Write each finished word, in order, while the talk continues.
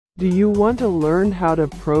Do you want to learn how to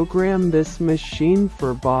program this machine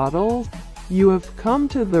for bottles? You have come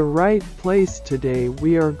to the right place today.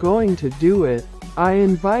 We are going to do it. I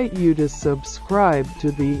invite you to subscribe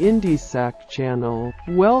to the IndySac channel.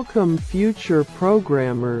 Welcome future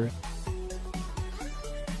programmers.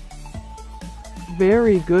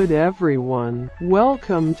 Very good everyone.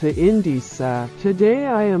 Welcome to IndySac. Today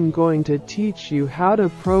I am going to teach you how to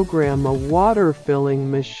program a water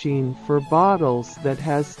filling machine for bottles that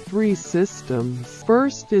has three systems.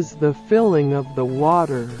 First is the filling of the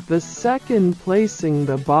water, the second placing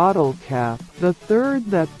the bottle cap, the third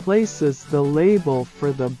that places the label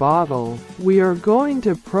for the bottle. We are going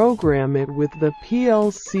to program it with the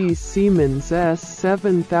PLC Siemens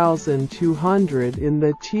S7200 in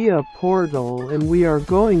the TIA portal, and we are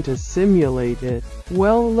going to simulate it.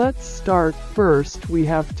 Well, let's start. First we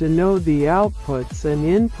have to know the outputs and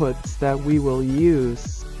inputs that we will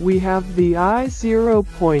use. We have the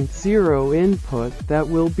I0.0 input that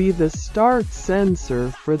will be the start sensor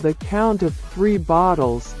for the count of 3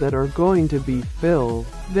 bottles that are going to be filled.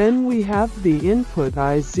 Then we have the input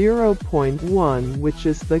I0.1, which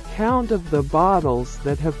is the count of the bottles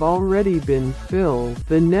that have already been filled.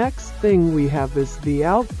 The next thing we have is the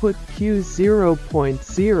output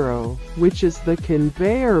Q0.0, which is the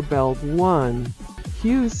conveyor belt 1.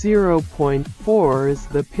 Q0.4 is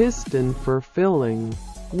the piston for filling.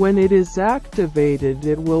 When it is activated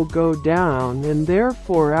it will go down, and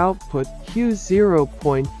therefore output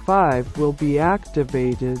Q0.5 will be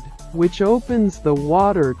activated, which opens the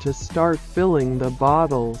water to start filling the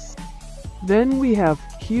bottles. Then we have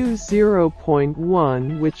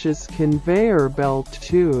Q0.1, which is conveyor belt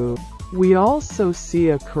 2. We also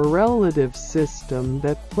see a correlative system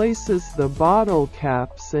that places the bottle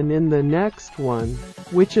caps, and in the next one,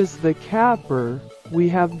 which is the capper, we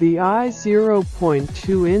have the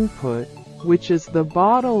I0.2 input, which is the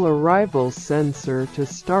bottle arrival sensor to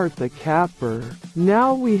start the capper.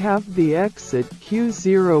 Now we have the exit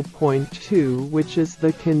Q0.2, which is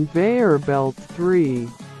the conveyor belt 3.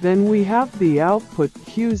 Then we have the output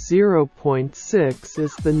Q0.6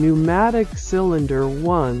 is the pneumatic cylinder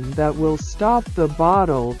 1 that will stop the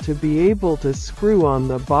bottle to be able to screw on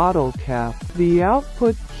the bottle cap. The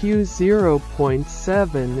output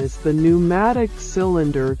Q0.7 is the pneumatic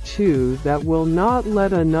cylinder 2 that will not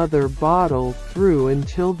let another bottle through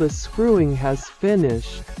until the screwing has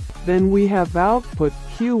finished. Then we have output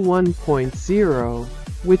Q1.0,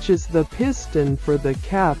 which is the piston for the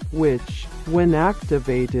cap, which, when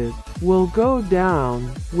activated, will go down,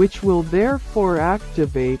 which will therefore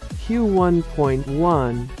activate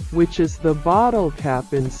Q1.1, which is the bottle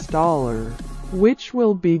cap installer, which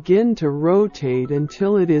will begin to rotate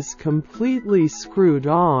until it is completely screwed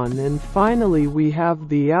on. And finally we have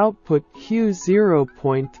the output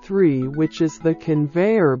Q0.3, which is the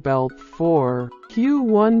conveyor belt 4.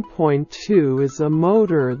 Q1.2 is a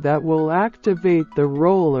motor that will activate the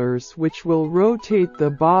rollers, which will rotate the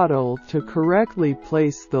bottle to correctly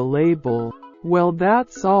place the label. Well,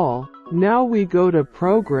 that's all. Now we go to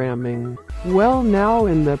programming. Well, now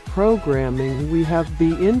in the programming we have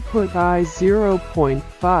the input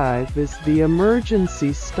I0.5 is the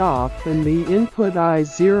emergency stop, and the input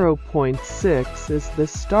I0.6 is the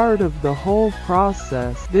start of the whole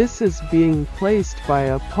process. This is being placed by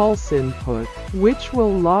a pulse input, which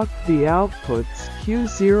will lock the outputs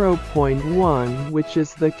Q0.1, which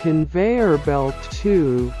is the conveyor belt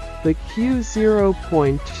 2, the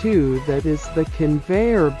Q0.2 that is the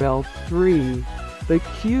conveyor belt 3, the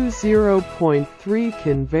Q0.3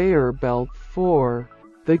 conveyor belt 4,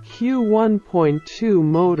 the Q1.2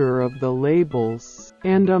 motor of the labels,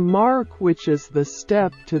 and a mark, which is the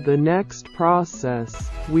step to the next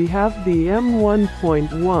process. We have the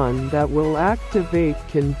M1.1 that will activate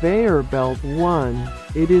conveyor belt 1.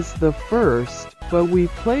 It is the first, but we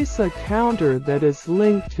place a counter that is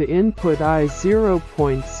linked to input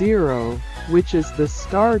I0.0, which is the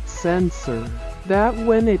start sensor, that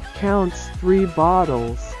when it counts 3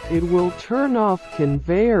 bottles, it will turn off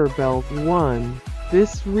conveyor belt 1.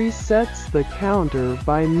 This resets the counter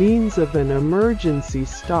by means of an emergency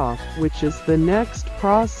stop, which is the next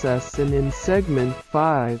process. And in segment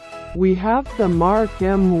 5, we have the mark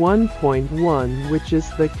M1.1, which is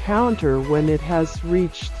the counter. When it has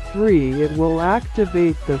reached 3, it will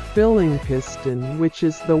activate the filling piston, which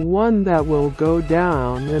is the one that will go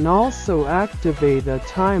down, and also activate a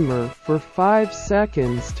timer for 5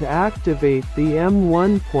 seconds to activate the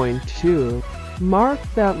M1.2 mark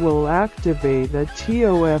that will activate a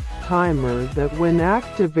TOF timer that, when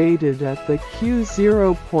activated at the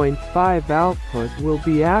Q0.5 output, will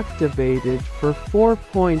be activated for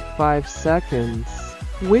 4.5 seconds.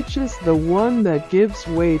 which is the one that gives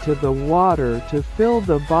way to the water to fill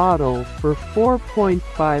the bottle for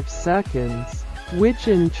 4.5 seconds, which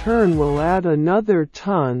in turn will add another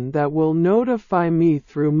ton that will notify me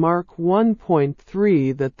through mark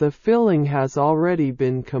 1.3 that the filling has already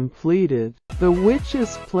been completed. The which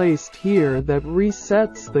is placed here that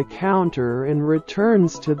resets the counter and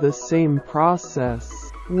returns to the same process.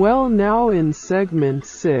 Well, now in segment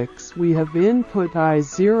 6 we have input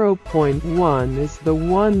I0.1 is the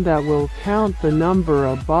one that will count the number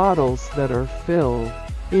of bottles that are filled.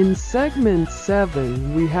 In segment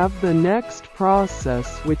 7 we have the next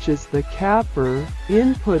process, which is the capper,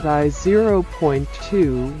 input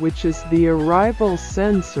I0.2, which is the arrival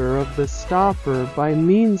sensor of the stopper by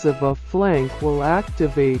means of a flank will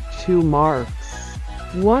activate 2 marks,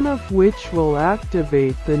 one of which will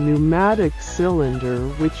activate the pneumatic cylinder,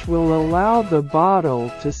 which will allow the bottle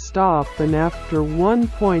to stop, and after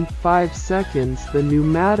 1.5 seconds the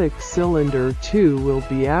pneumatic cylinder 2 will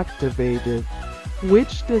be activated,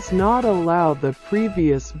 which does not allow the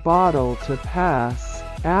previous bottle to pass.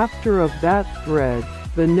 After of that thread,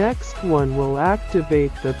 the next one will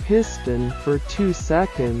activate the piston for 2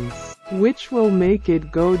 seconds, which will make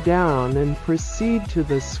it go down and proceed to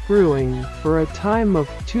the screwing. For a time of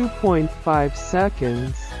 2.5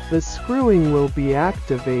 seconds, the screwing will be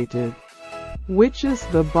activated, which is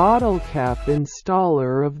the bottle cap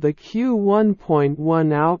installer of the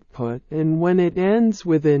Q1.1 output, and when it ends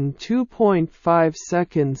within 2.5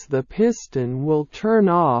 seconds the piston will turn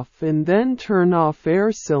off, and then turn off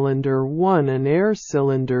air cylinder 1 and air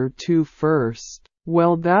cylinder 2 first.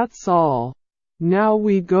 Well, that's all. Now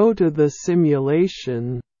we go to the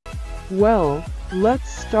simulation. Well, let's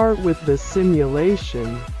start with the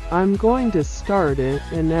simulation. I'm going to start it,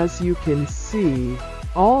 and as you can see,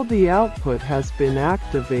 all the output has been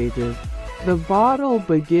activated. The bottle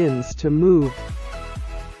begins to move.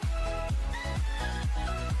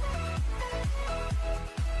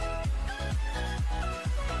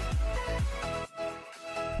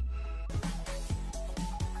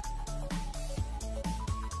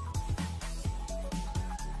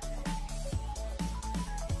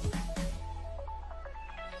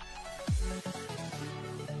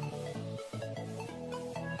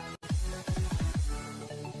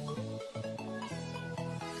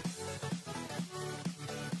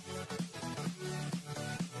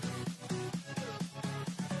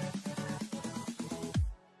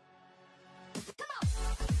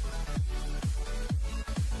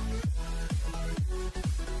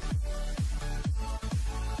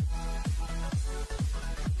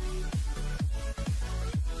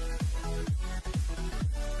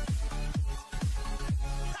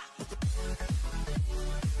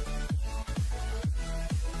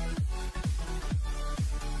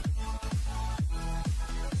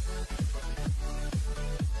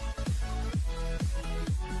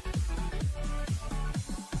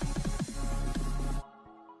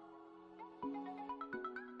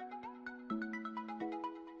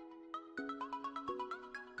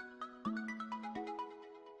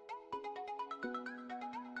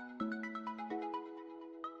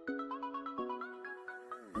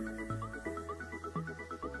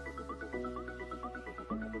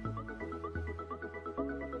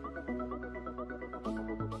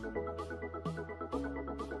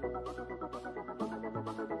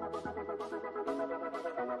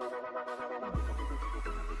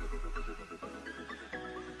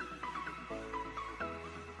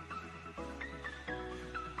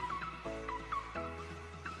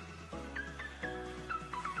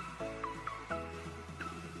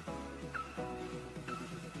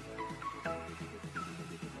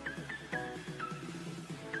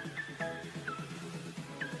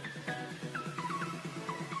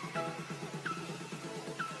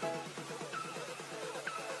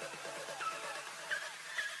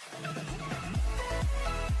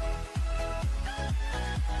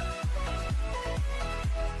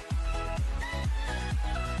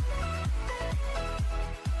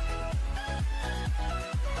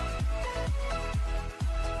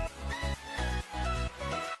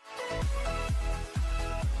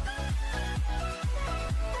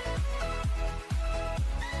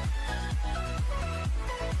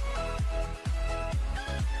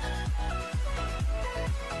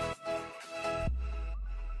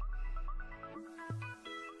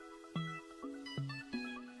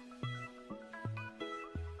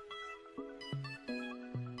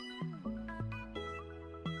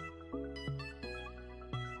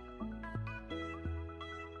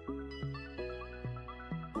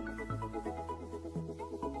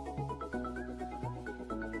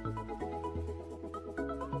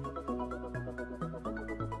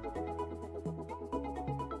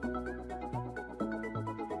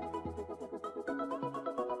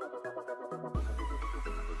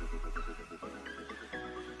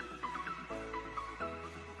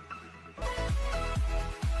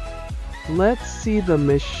 Let's see the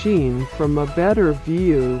machine from a better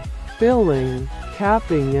view: filling,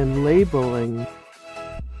 capping and labeling.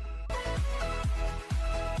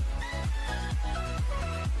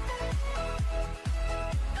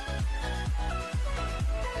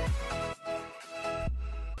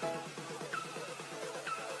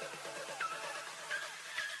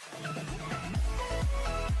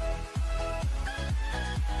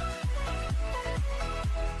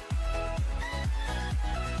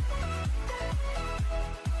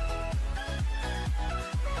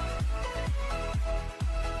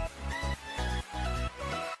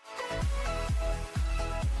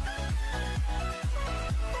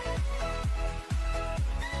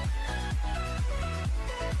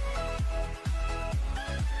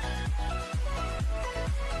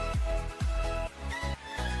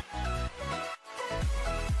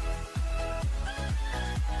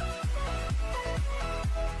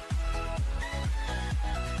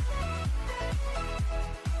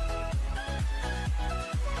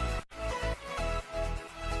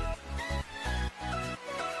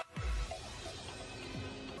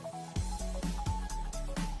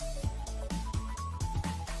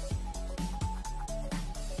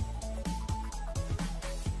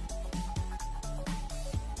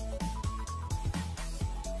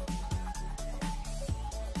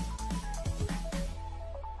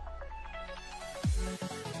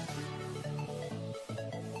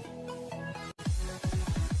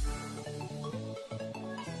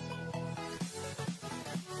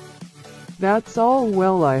 That's all.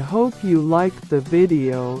 Well, I hope you liked the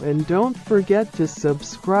video, and don't forget to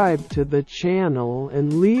subscribe to the channel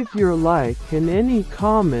and leave your like and any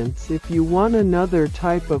comments. If you want another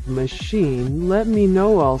type of machine, let me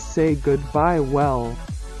know. I'll say goodbye. Well,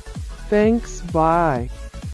 thanks, bye.